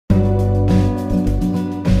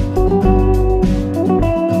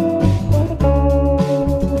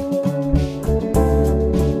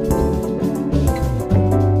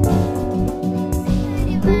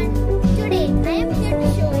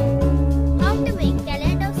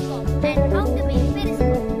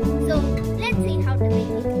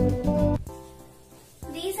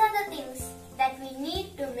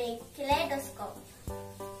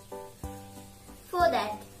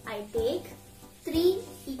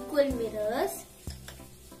equal mirrors,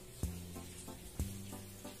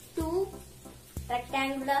 2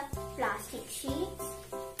 rectangular plastic sheets,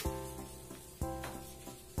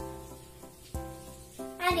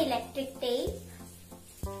 an electric tape,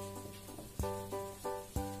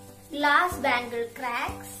 glass bangle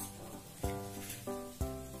cracks,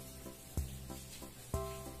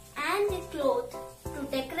 and a cloth to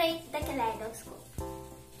decorate the kaleidoscope.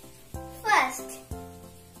 First,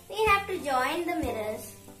 we have to join the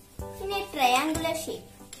mirrors in a triangular shape,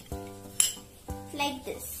 like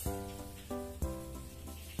this.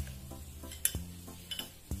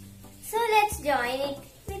 So let's join it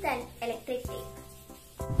with an electric tape.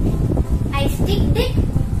 I sticked it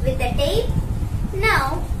with the tape.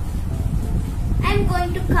 Now, I am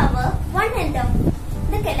going to cover one end of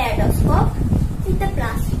the kaleidoscope with the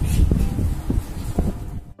plastic sheet.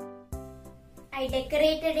 I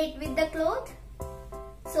decorated it with the cloth.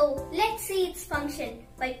 So let's see its function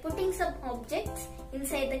by putting some objects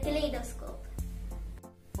inside the kaleidoscope.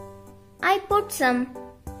 I put some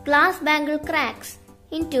glass bangle cracks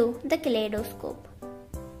into the kaleidoscope.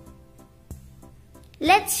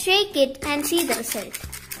 Let's shake it and see the result.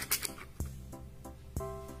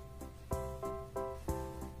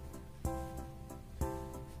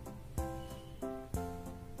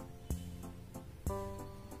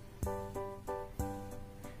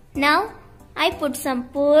 Now I put some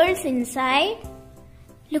pearls inside.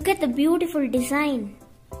 Look at the beautiful design.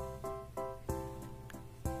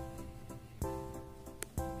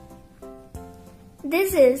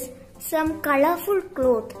 This is some colorful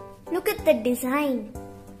cloth. Look at the design.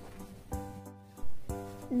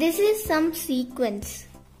 This is some sequins.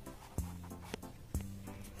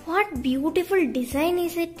 What beautiful design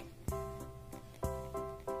is it?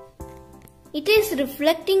 It is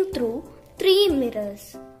reflecting through 3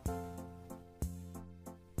 mirrors.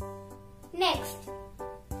 Next,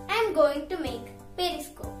 I am going to make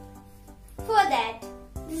periscope. For that,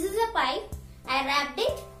 this is a pipe. I wrapped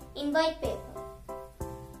it in white paper.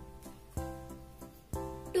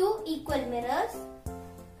 2 equal mirrors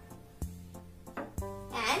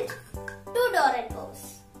and 2 door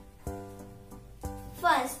elbows.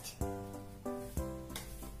 First,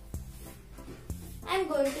 I am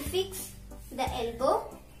going to fix the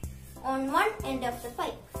elbow on one end of the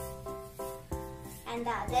pipe and the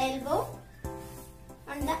other elbow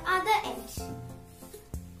on the other end.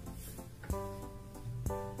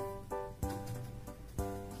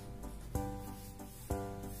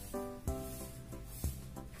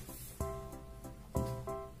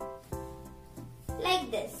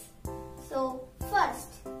 Like this. So first,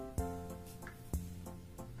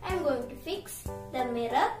 I am going to fix the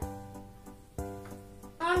mirror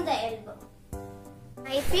on the elbow.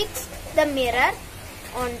 I fixed the mirror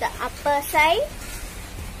on the upper side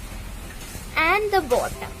and the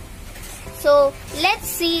bottom. So let's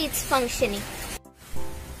see its functioning.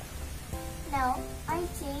 Now I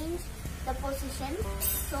change the position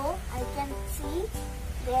so I can see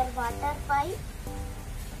their water pipe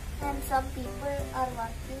and some people are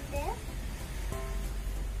working there.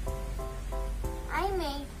 I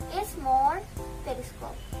made a small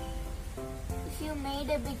periscope. If you made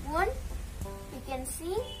a big one, you can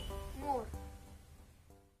see more.